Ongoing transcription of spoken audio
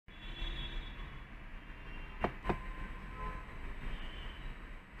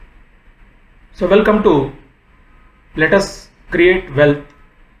So welcome to Let Us Create Wealth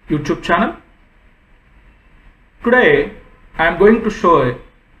YouTube channel. Today I am going to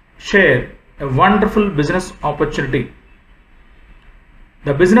share a wonderful business opportunity.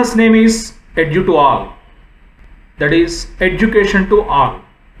 The business name is Edu2All, that is education to all.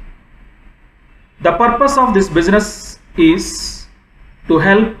 The purpose of this business is to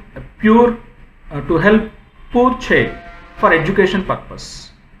help poor child for education purpose.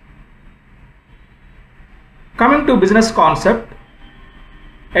 Coming to business concept,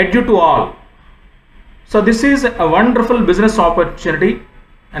 Edu2All. So this is a wonderful business opportunity,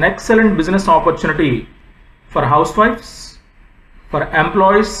 an excellent business opportunity for housewives, for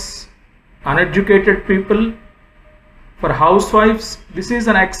employees, uneducated people, for housewives. This is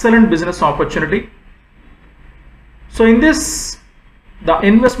an excellent business opportunity. So in this, the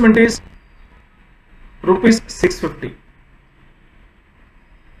investment is rupees 650.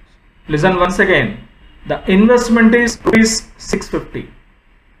 Listen once again. The investment is rupees 650.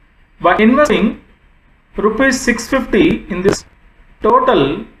 By investing rupees 650 in this,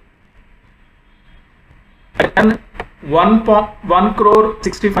 total and 1 crore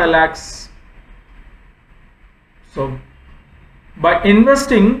 65 lakhs. So by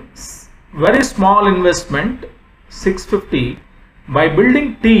investing very small investment 650, by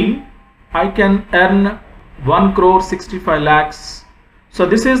building team I can earn 1 crore 65 lakhs. So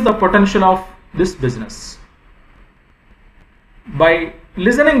this is the potential of this business. By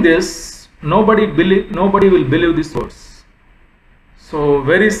listening this, nobody will believe this words. So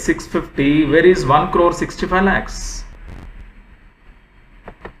where is 650? Where is 1 crore 65 lakhs?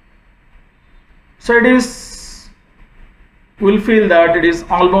 So will feel that it is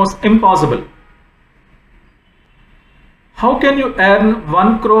almost impossible. How can you earn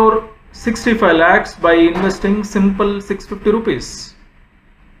 1 crore 65 lakhs by investing simple 650 rupees?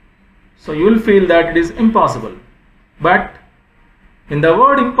 So you will feel that it is impossible. But in the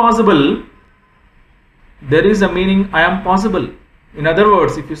word impossible, there is a meaning, I am possible. In other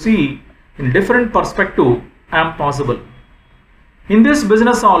words, if you see in different perspective, I am possible. In this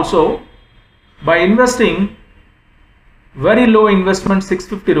business also, by investing very low investment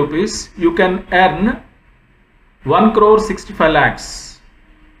 650 rupees, you can earn 1 crore 65 lakhs.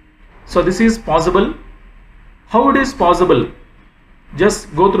 So this is possible. How it is possible?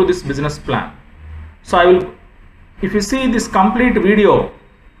 Just go through this business plan. So if you see this complete video,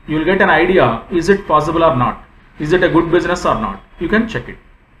 you will get an idea, is it possible or not? Is it a good business or not? You can check it.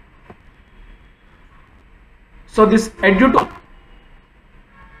 So this Edu2All,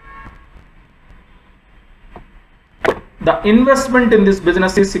 the investment in this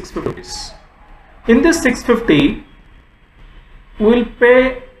business is 650 rupees. In this 650, we will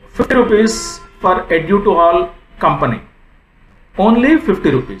pay 50 rupees for Edu2All company. Only 50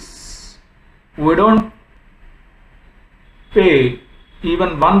 rupees. We don't pay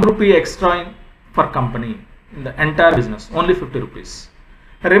even 1 rupee extra for company in the entire business. Only 50 rupees.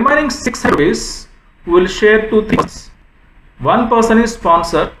 Remaining 600 rupees we will share to 3 persons. One person is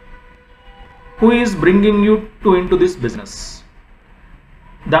sponsor, who is bringing you into this business.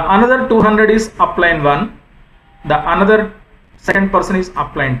 The another 200 is upline 1. The another second person is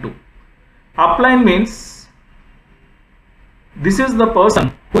upline 2. Upline means this is the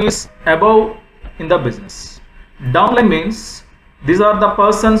person who is above in the business. Downline means these are the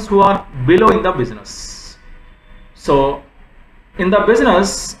persons who are below in the business. So in the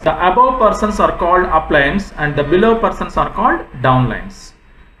business, the above persons are called uplines and the below persons are called downlines.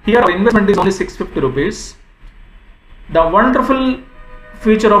 Here our investment is only 650 rupees. The wonderful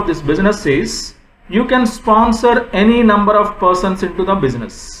feature of this business is you can sponsor any number of persons into the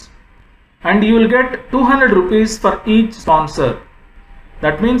business. And you will get 200 rupees for each sponsor.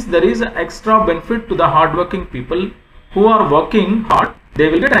 That means there is an extra benefit to the hardworking people who are working hard. They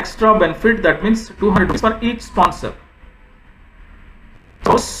will get extra benefit, that means 200 rupees for each sponsor.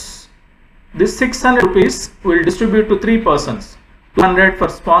 So this 600 rupees will distribute to 3 persons. 200 for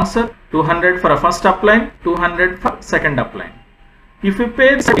sponsor, 200 for a first upline, 200 for second upline. If you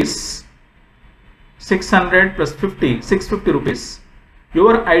pay this 600 plus 50, 650 rupees,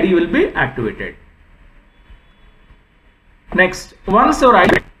 your ID will be activated. Next, once your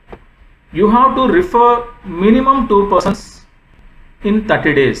ID, you have to refer minimum 2 persons in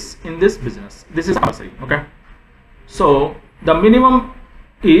 30 days in this business. This is compulsory. Okay. So the minimum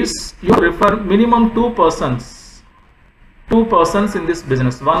is you refer minimum 2 persons in this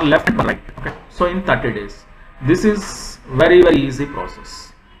business, one left and one right. Okay. So in 30 days, this is very easy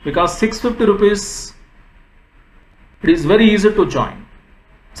process because 650 rupees, it is very easy to join.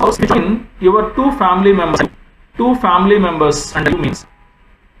 So between your two family members and you means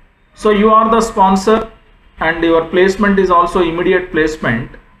So you are the sponsor and your placement is also immediate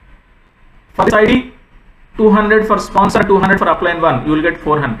placement. For this ID, 200 for sponsor, 200 for upline 1, you will get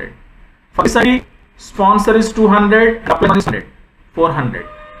 400. For this ID, sponsor is 200 and upline 1 is 100, 400.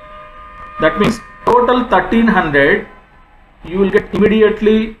 That means total 1300, you will get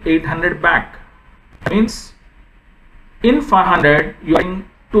immediately 800 back. That means in 500, you are getting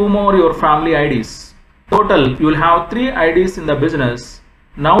 2 more your family IDs. Total, you will have 3 IDs in the business.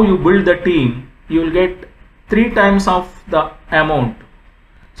 Now you build the team, you will get 3 times of the amount.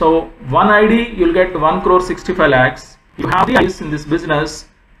 So 1 ID, you will get 1 crore 65 lakhs. You have 3 IDs in this business,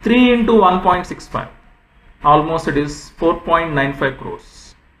 3 into 1.65. Almost it is 4.95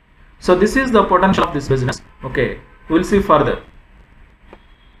 crores. So this is the potential of this business. Okay, we will see further.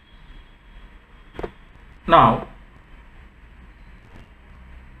 Now,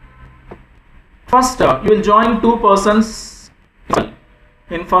 first you will join 2 persons.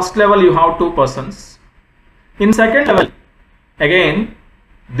 In first level you have 2 persons. In second level, again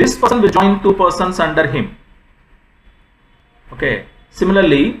this person will join 2 persons under him. Okay.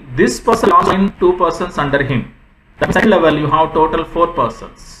 Similarly, this person will join 2 persons under him. That second level you have total 4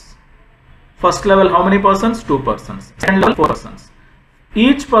 persons. First level how many persons? 2 persons. Second level 4 persons.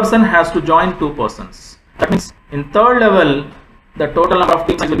 Each person has to join 2 persons. That means in third level the total number of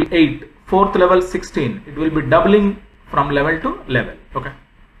teams will be 8. Fourth level 16. It will be doubling from level to level. Okay.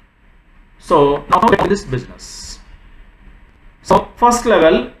 So now we have this business. So first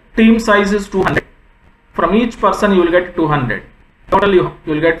level team size is 200. From each person you will get 200. Total you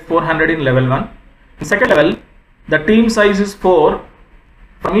will get 400 in level 1. In second level the team size is 4.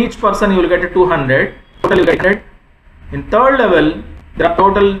 From each person you will get 200. Total you get 100. In third level the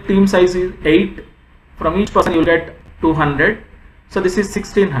total team size is 8. From each person you will get 200. So this is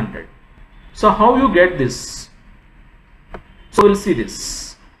 1600. So how you get this? So we'll see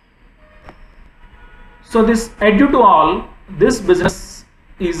this. So this Edu2All, this business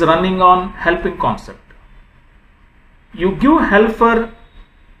is running on helping concept. You give help for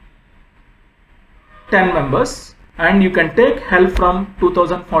 10 members and you can take help from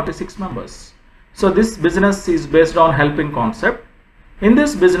 2046 members. So this business is based on helping concept. In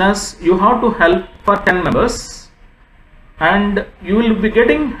this business you have to help for 10 members and you will be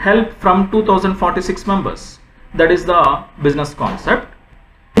getting help from 2046 members. That is the business concept.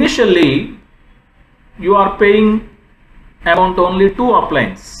 Initially you are paying amount only to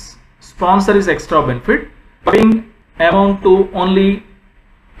uplines. Sponsor is extra benefit. Paying amount to only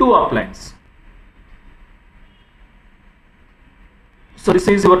 2 uplines. So this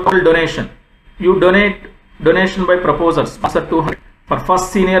is your total donation. You donation by proposal. Sponsor 200. For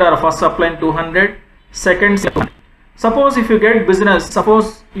first senior or first upline 200. Second senior 200. Suppose if you get business,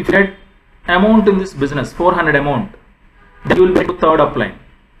 suppose if you get amount in this business 400 amount, then you will pay to third upline.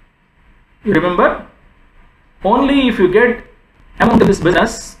 You remember? Only if you get amount in this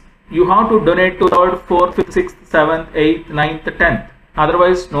business, you have to donate to third, fourth, fifth, sixth, seventh, eighth, ninth, 10th.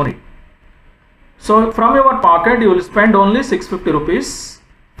 Otherwise, no need. So from your pocket, you will spend only 650 rupees.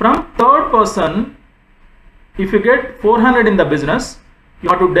 From third person, if you get 400 in the business, you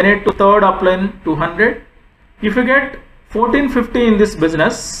have to donate to third upline 200. If you get 1450 in this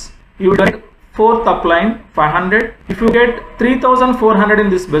business, you donate fourth upline 500. If you get 3400 in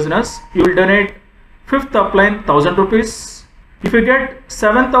this business, you will donate fifth upline 1000 rupees. If you get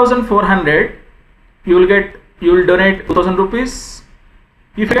 7400, you will donate 2000 rupees.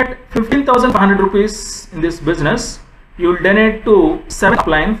 If you get 15,500 rupees in this business, you will donate to 7th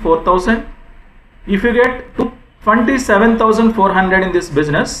upline 4000. If you get 27,400 in this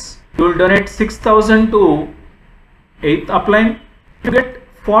business, you will donate 6,000 to 8th upline. If you get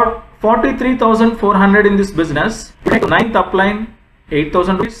 43,400 in this business, you donate to 9th upline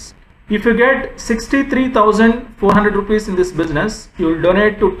 8,000 rupees. If you get 63,400 rupees in this business, you will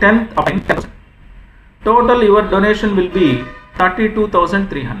donate to 10th upline 10,000. Total your donation will be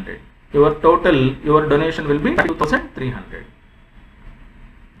 32,300. Your donation will be 32,300.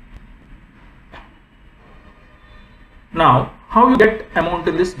 Now, how you get amount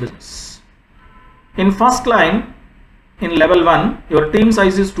in this business? In first line, in level 1, your team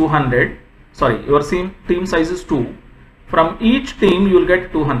size is 200. Sorry, your team size is 2. From each team you will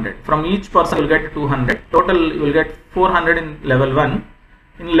get 200. From each person you will get 200. Total you will get 400 in level 1.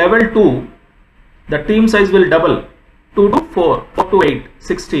 In level 2, the team size will double. 2 to 4, 4 to 8,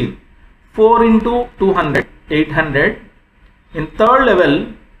 16. 4 into 200, 800. In third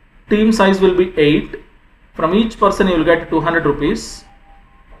level, team size will be 8. From each person you will get 200 rupees.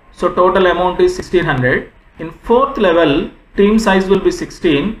 So total amount is 1600. In fourth level, team size will be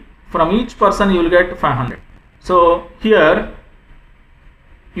 16. From each person you will get 500. So here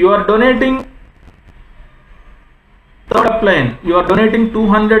you are donating third upline, you are donating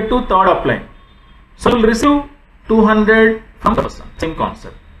 200 to third upline. So you will receive 200 from the person. Same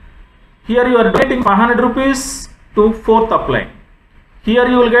concept. Here you are donating 500 rupees to fourth upline. Here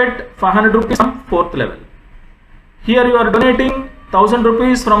you will get 500 rupees from fourth level. Here you are donating 1000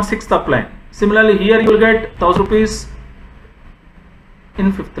 rupees from sixth upline. Similarly, here you will get 1000 rupees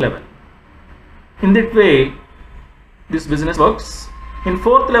in fifth level. In that way, this business works. In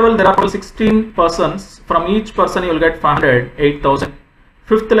fourth level, there are 16 persons. From each person, you will get 500, 8000.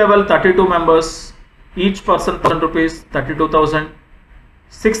 Fifth level, 32 members. Each person 1000 rupees, 32,000.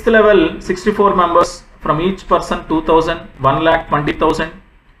 Sixth level, 64 members. From each person 2000, 1,20,000.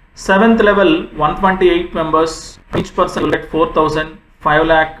 Seventh level, 128 members. Each person will get 4,000,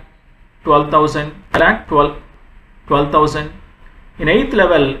 5,12,000, 12,000. In eighth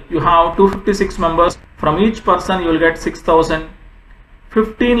level, you have 256 members. From each person, you will get 6,000,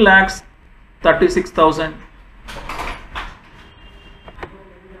 15,36,000.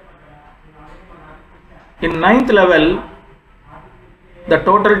 In ninth level, the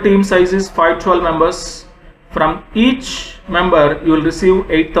total team size is 512 members. From each member, you will receive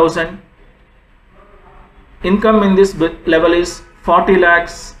 8,000. Income in this level is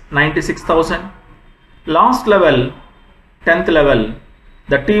 40,96,000. Last level, 10th level,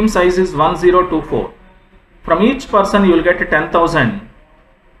 the team size is 1024. From each person, you will get 10,000.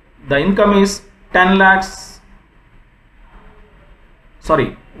 The income is 1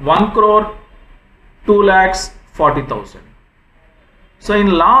 crore 2,40,000. So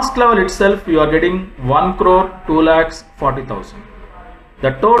in last level itself, you are getting 1 crore 2,40,000.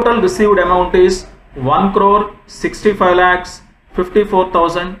 The total received amount is 1 crore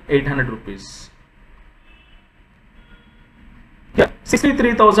 65,54,800 rupees. Yeah,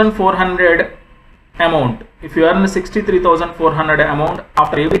 63,400 amount. If you earn 63,400 amount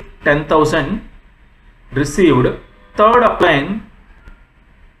after every 10,000 received, third upline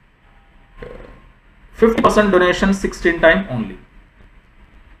 50% donation 16 times only.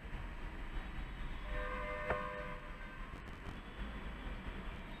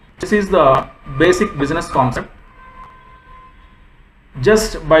 This is the basic business concept.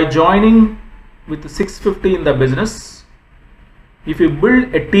 Just by joining with 650 in the business, if you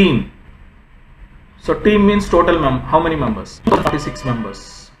build a team, so team means total how many members? 46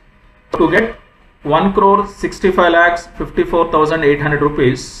 members. To get 1 crore 65,54,800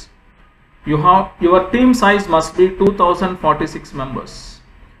 rupees, your team size must be 2046 members.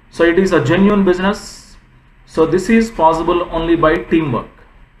 So it is a genuine business. So this is possible only by teamwork.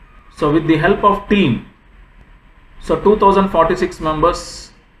 So with the help of team, so 2046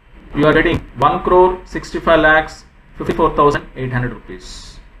 members, you are getting 1 crore 65,54,800 rupees.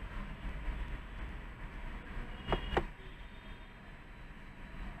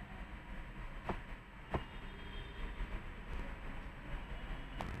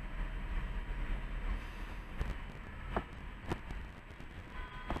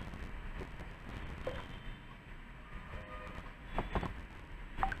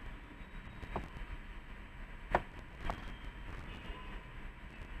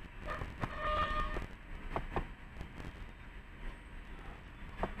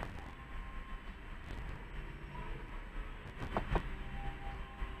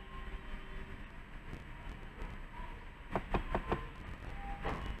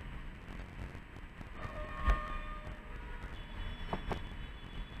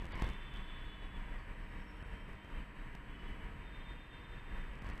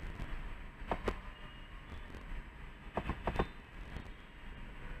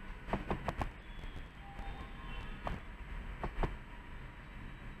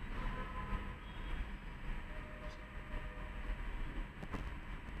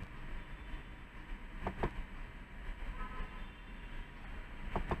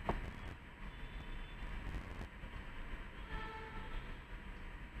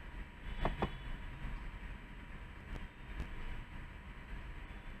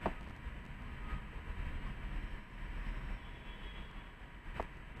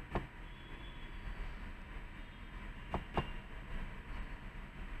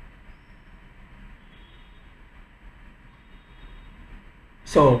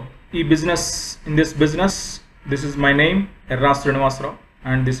 So in this business, this is my name, Erra Srinivasarao,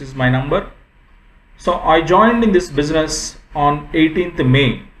 and this is my number. So I joined in this business on 18th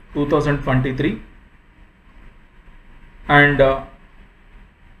May 2023, and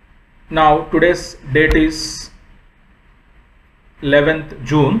now today's date is 11th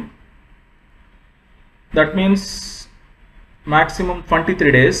June. That means maximum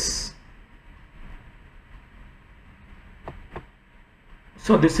 23 days.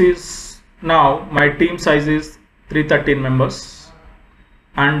 So this is now my team size is 313 members,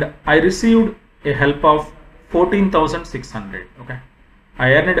 and I received a help of 14,600. Okay,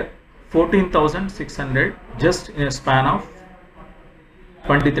 I earned 14,600 just in a span of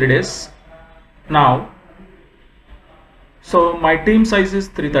 23 days. Now, so my team size is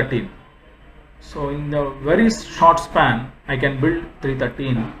 313. So in the very short span I can build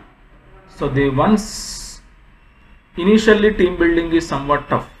 313. So the once initially team building is somewhat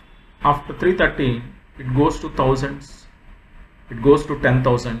tough. After 313 it goes to thousands, it goes to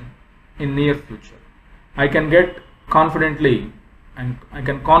 10,000 in near future. I can get confidently, and I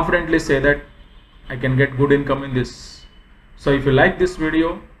can confidently say that I can get good income in this. So if you like this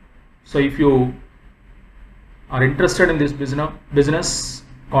video, so if you are interested in this business,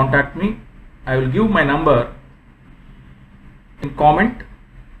 contact me. I will give my number in comment.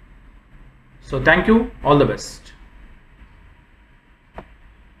 So thank you, all the best.